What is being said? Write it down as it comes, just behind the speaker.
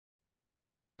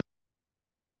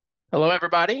Hello,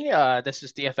 everybody. This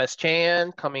is DFS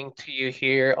Chan coming to you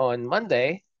here on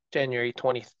Monday, January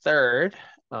 23rd,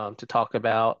 to talk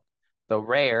about the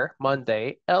rare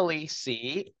Monday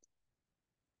LEC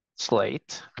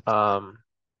slate.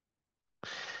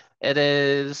 It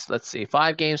is, let's see,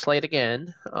 5 game slate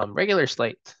again, regular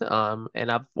slate. And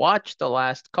I've watched the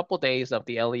last couple days of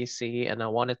the LEC, and I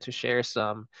wanted to share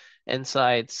some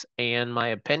insights and my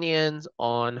opinions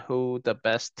on who the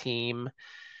best team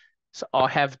all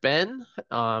have been,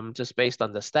 just based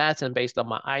on the stats and based on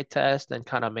my eye test, and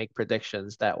kind of make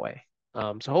predictions that way.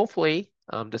 So hopefully,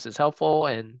 this is helpful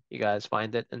and you guys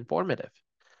find it informative.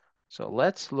 So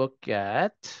let's look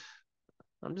at,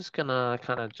 I'm just gonna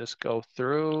kind of just go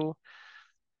through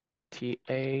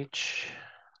TH,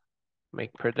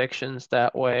 make predictions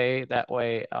that way. That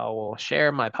way I will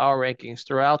share my power rankings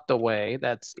throughout the way.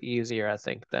 That's easier, I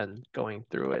think, than going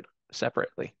through it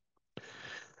separately.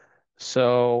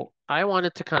 So I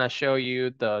wanted to kind of show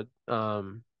you the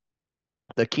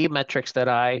key metrics that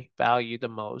I value the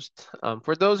most.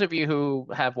 For those of you who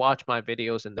have watched my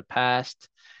videos in the past,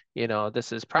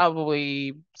 this is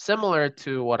probably similar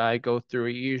to what I go through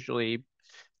usually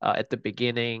at the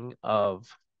beginning of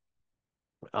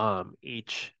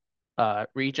each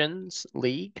region's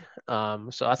league.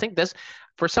 So I think this,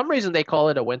 for some reason, they call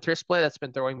it a winter split. That's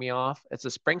been throwing me off. It's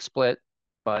a spring split,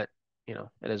 but it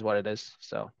is what it is.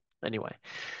 So anyway.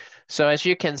 So as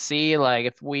you can see, like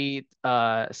if we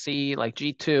see like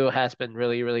G2 has been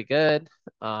really, really good.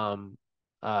 Um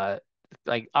uh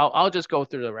like I'll just go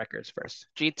through the records first.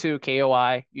 G2,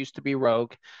 KOI used to be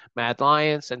Rogue, Mad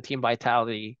Lions, and Team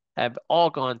Vitality have all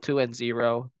gone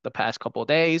 2-0 the past couple of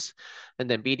days. And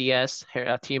then BDS,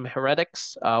 Team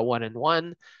Heretics, 1-1.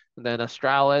 And then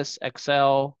Astralis,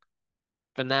 XL,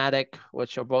 Fnatic,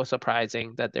 which are both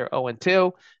surprising that they're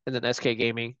 0-2, and then SK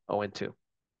Gaming 0-2.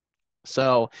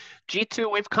 So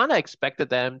G2, we've kind of expected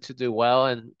them to do well,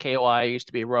 and KOI used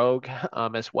to be Rogue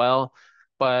as well.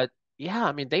 But yeah,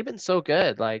 I mean they've been so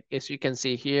good. Like as you can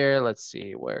see here, let's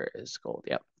see, where is gold?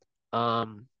 Yep.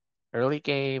 Um Early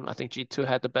game, I think G2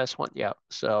 had the best one. Yep.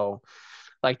 So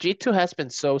like G2 has been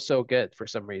so good for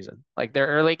some reason. Like their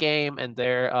early game and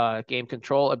their game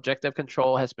control, objective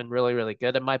control has been really, really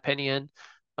good in my opinion.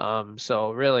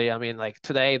 So really, I mean, like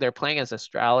today they're playing as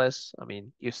Astralis. I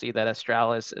mean, you see that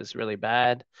Astralis is really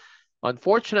bad.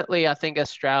 Unfortunately, I think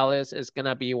Astralis is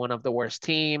gonna be one of the worst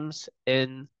teams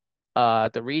in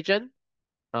the region.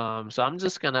 So I'm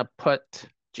just gonna put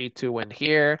G2 in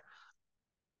here.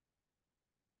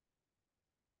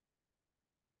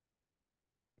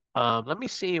 Let me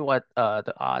see what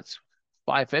the odds.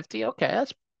 550. Okay,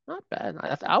 that's not bad.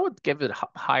 I would give it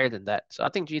higher than that. So I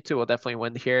think G2 will definitely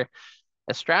win here.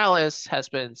 Astralis has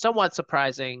been somewhat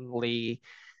surprisingly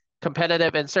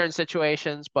competitive in certain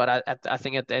situations, but I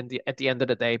think at the end of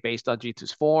the day, based on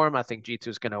G2's form, I think G2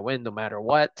 is going to win no matter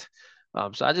what.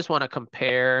 So I just want to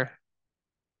compare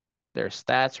their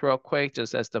stats real quick,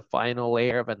 just as the final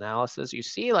layer of analysis. You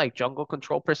see, like jungle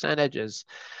control percentage is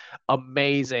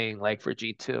amazing, like for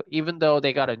G2. Even though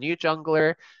they got a new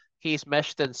jungler, he's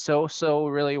meshed in so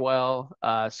really well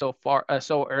so far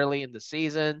so early in the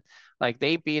season. Like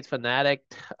they beat Fnatic,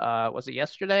 was it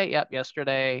yesterday? Yep,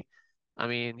 yesterday. I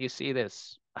mean, you see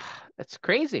this. It's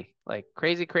crazy. Like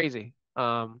crazy.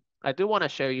 I do want to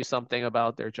show you something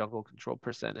about their jungle control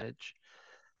percentage.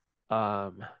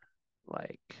 Um,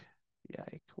 like,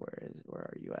 yike, where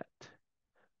are you at?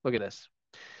 Look at this.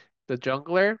 The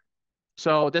jungler.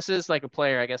 So this is like a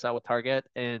player I guess I would target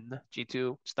in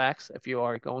G2 stacks if you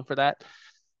are going for that.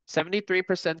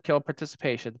 73% kill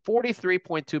participation,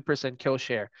 43.2% kill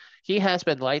share. He has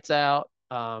been lights out.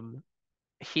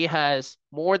 He has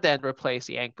more than replaced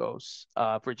Yankos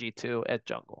for G2 at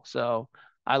jungle. So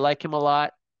I like him a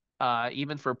lot,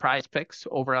 even for prize picks,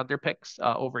 over under picks,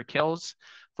 over kills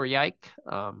for Yike.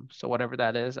 So whatever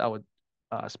that is, I would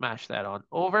smash that on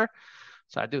over.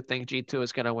 So I do think G2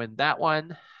 is going to win that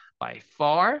one by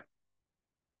far.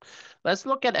 Let's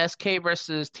look at SK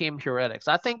versus Team Heretics.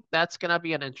 I think that's going to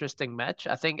be an interesting match.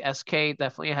 I think SK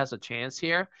definitely has a chance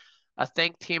here. I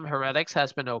think Team Heretics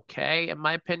has been okay, in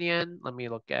my opinion. Let me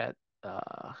look at,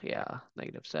 yeah,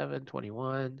 -7,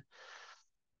 21.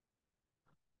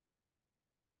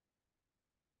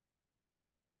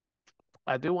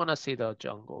 I do want to see the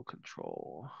jungle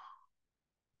control.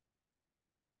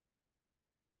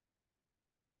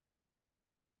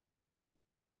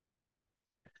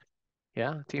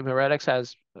 Yeah, Team Heretics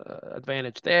has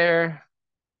advantage there.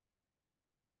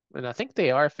 And I think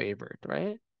they are favored,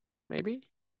 right? Maybe?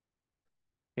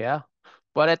 Yeah.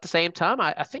 But at the same time,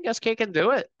 I think SK can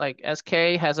do it. Like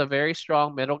SK has a very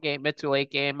strong middle game, mid to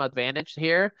late game advantage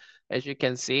here, as you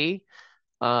can see.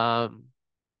 Um,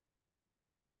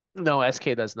 no,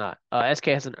 SK does not. SK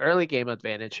has an early game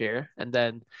advantage here, and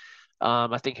then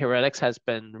I think Heretics has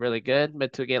been really good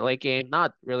mid to get late game,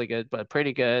 not really good, but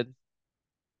pretty good.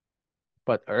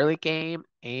 But early game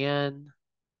and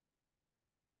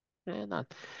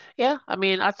not, yeah. I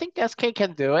mean, I think SK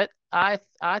can do it. I'd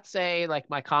say like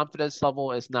my confidence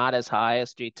level is not as high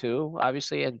as G2,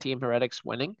 obviously, and Team Heretics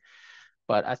winning.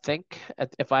 But I think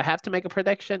if I have to make a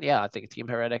prediction, yeah, I think Team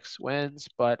Heretics wins,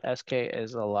 but SK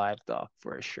is a live dog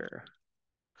for sure.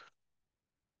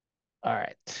 All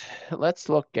right, let's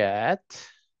look at.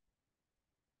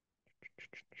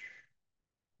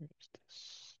 Where's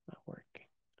this? Not working.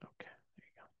 Okay, there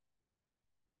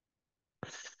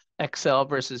you go. XL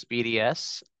versus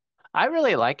BDS. I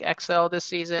really like XL this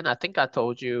season. I think I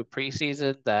told you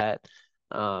preseason that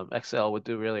XL would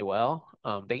do really well.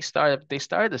 They started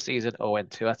the season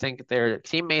 0-2. I think their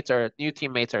new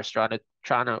teammates are trying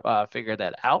to figure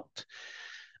that out.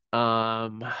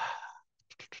 Um,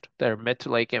 their mid to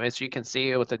late game, as you can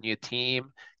see with the new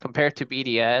team, compared to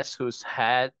BDS, who's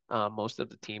had most of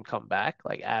the team come back,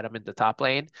 like Adam in the top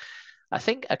lane. I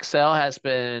think Excel has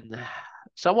been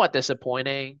somewhat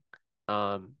disappointing,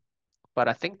 um, but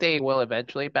I think they will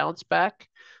eventually bounce back.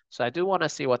 So I do want to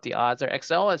see what the odds are.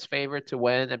 Excel is favored to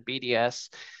win, and BDS.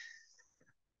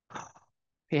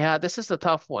 Yeah, this is the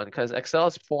tough one because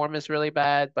Excel's form is really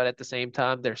bad, but at the same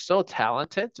time, they're so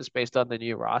talented just based on the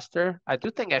new roster. I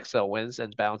do think Excel wins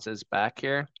and bounces back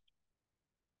here.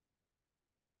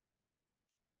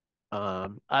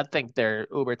 I think they're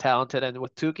uber talented, and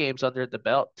with 2 games under the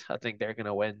belt, I think they're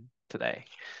gonna win today.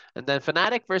 And then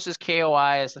Fnatic versus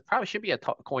KOI is probably should be a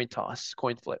coin toss,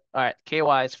 coin flip. All right,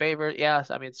 KOI is favored.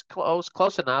 Yes, I mean it's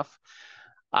close enough.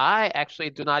 I actually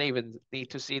do not even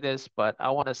need to see this, but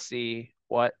I want to see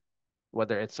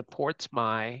whether it supports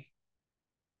my.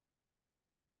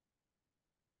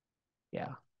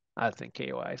 Yeah, I think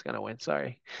KOI is gonna win.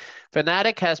 Sorry.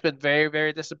 Fnatic has been very,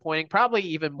 very disappointing. Probably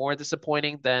even more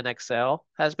disappointing than Excel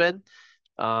has been.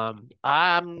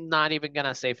 I'm not even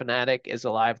gonna say Fnatic is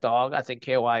a live dog. I think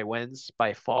KOI wins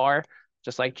by far,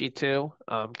 just like G2.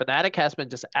 Fnatic has been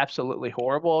just absolutely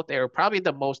horrible. They were probably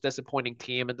the most disappointing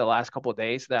team in the last couple of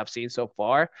days that I've seen so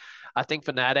far. I think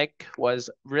Fnatic was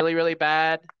really, really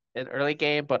bad in early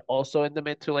game, but also in the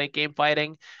mid to late game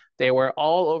fighting. They were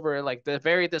all over, like they're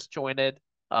very disjointed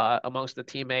amongst the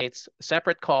teammates,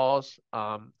 separate calls.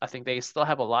 I think they still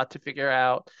have a lot to figure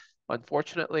out.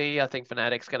 Unfortunately, I think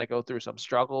Fnatic's going to go through some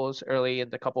struggles early in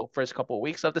the first couple of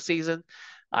weeks of the season.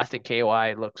 I think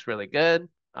KOI looks really good.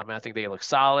 I mean, I think they look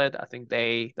solid. I think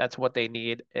that's what they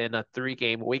need in a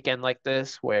 3-game weekend like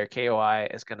this, where KOI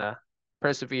is going to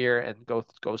persevere and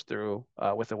goes through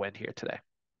with a win here today.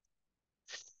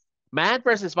 Mad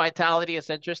versus Vitality is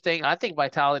interesting. I think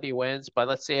Vitality wins, but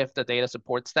let's see if the data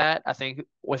supports that. I think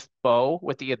with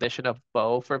the addition of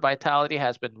Bo for Vitality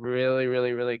has been really,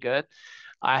 really, really good.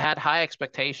 I had high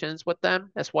expectations with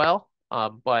them as well,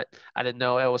 but I didn't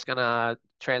know it was gonna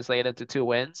translate into 2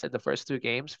 wins in the first 2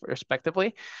 games,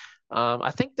 respectively. I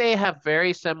think they have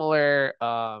very similar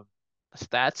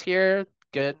stats here.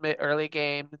 Good early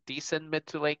game, decent mid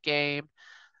to late game.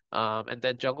 And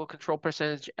then jungle control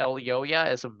percentage, El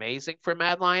Yoya is amazing for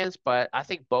Mad Lions, but I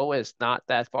think Bo is not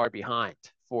that far behind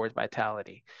for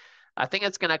Vitality. I think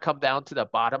it's gonna come down to the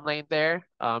bottom lane there.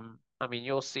 I mean,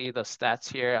 you'll see the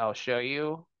stats here. I'll show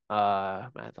you.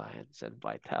 Mad Lions and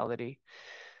Vitality.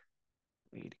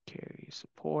 Lead carry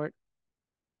support.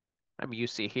 I mean, you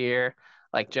see here,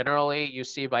 like generally, you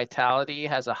see Vitality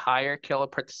has a higher killer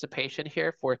participation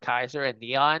here for Kaiser and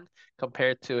Neon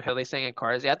compared to Hylissang and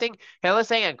Karzi. I think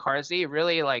Hylissang and Karzi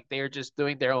really like they're just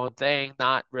doing their own thing,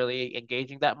 not really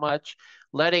engaging that much,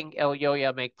 letting El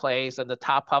Yoya make plays on the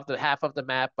top of the half of the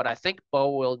map. But I think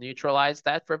Bo will neutralize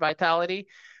that for Vitality.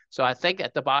 So I think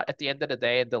at the end of the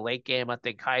day, in the late game, I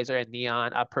think Kaiser and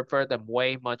Neon, I prefer them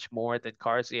way much more than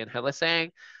Karzi and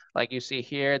Hylissang. Like you see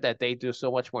here that they do so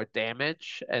much more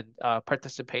damage and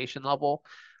participation level.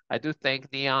 I do think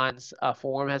Neon's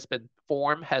form has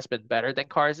been better than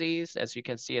Karzi's, as you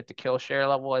can see at the kill share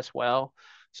level as well.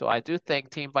 So I do think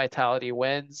Team Vitality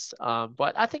wins,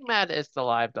 but I think Matt is the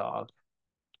live dog.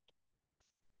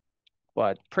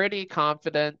 But pretty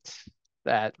confident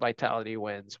that Vitality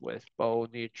wins with Bo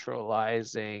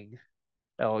neutralizing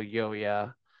El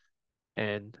Yoya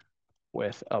and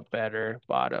with a better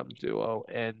bottom duo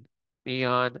in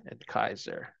Neon and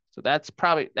Kaiser. So that's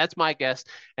my guess.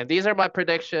 And these are my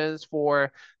predictions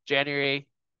for January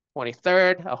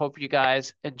 23rd. I hope you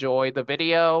guys enjoy the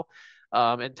video.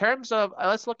 In terms of,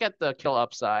 let's look at the kill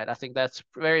upside. I think that's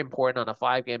very important on a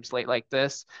 5-game slate like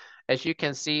this. As you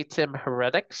can see, Team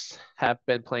Heretics have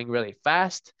been playing really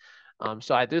fast.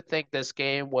 So I do think this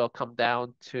game will come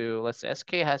down to, let's say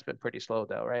SK has been pretty slow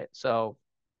though, right? So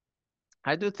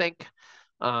I do think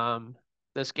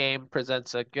this game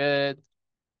presents a good,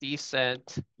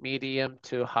 decent, medium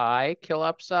to high kill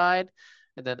upside.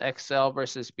 And then XL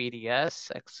versus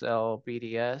BDS. XL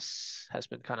BDS has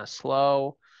been kind of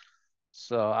slow.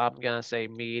 So I'm gonna say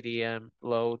medium,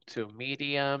 low to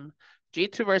medium.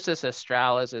 G2 versus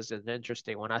Astralis is an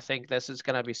interesting one. I think this is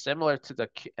gonna be similar to the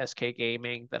SK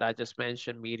Gaming that I just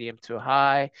mentioned, medium to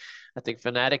high. I think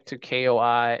Fnatic to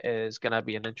KOI is gonna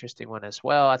be an interesting one as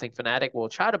well. I think Fnatic will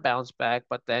try to bounce back,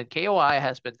 but then KOI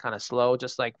has been kind of slow,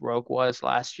 just like Rogue was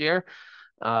last year.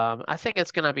 I think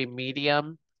it's gonna be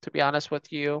medium, to be honest with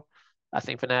you. I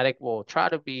think Fnatic will try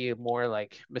to be more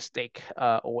like mistake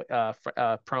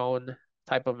prone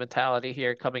type of mentality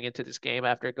here coming into this game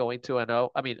after going 2-0.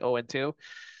 I mean 0-2.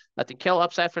 I think kill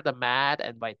upside for the Mad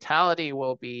and Vitality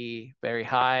will be very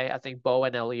high. I think Bo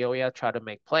and Elioya try to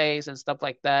make plays and stuff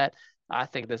like that. I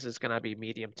think this is gonna be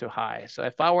medium to high. So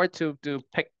if I were to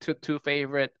pick two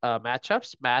favorite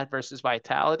matchups, Mad versus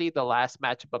Vitality, the last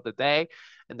matchup of the day,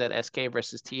 and then SK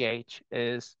versus TH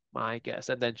is my guess,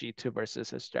 and then G2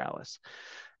 versus Astralis.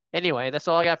 Anyway, that's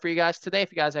all I got for you guys today.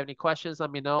 If you guys have any questions, let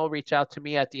me know. Reach out to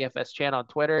me at DFS Chan on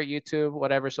Twitter, YouTube,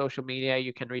 whatever social media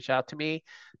you can reach out to me.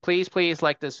 Please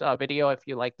like this video if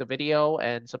you like the video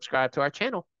and subscribe to our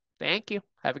channel. Thank you.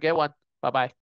 Have a good one. Bye bye.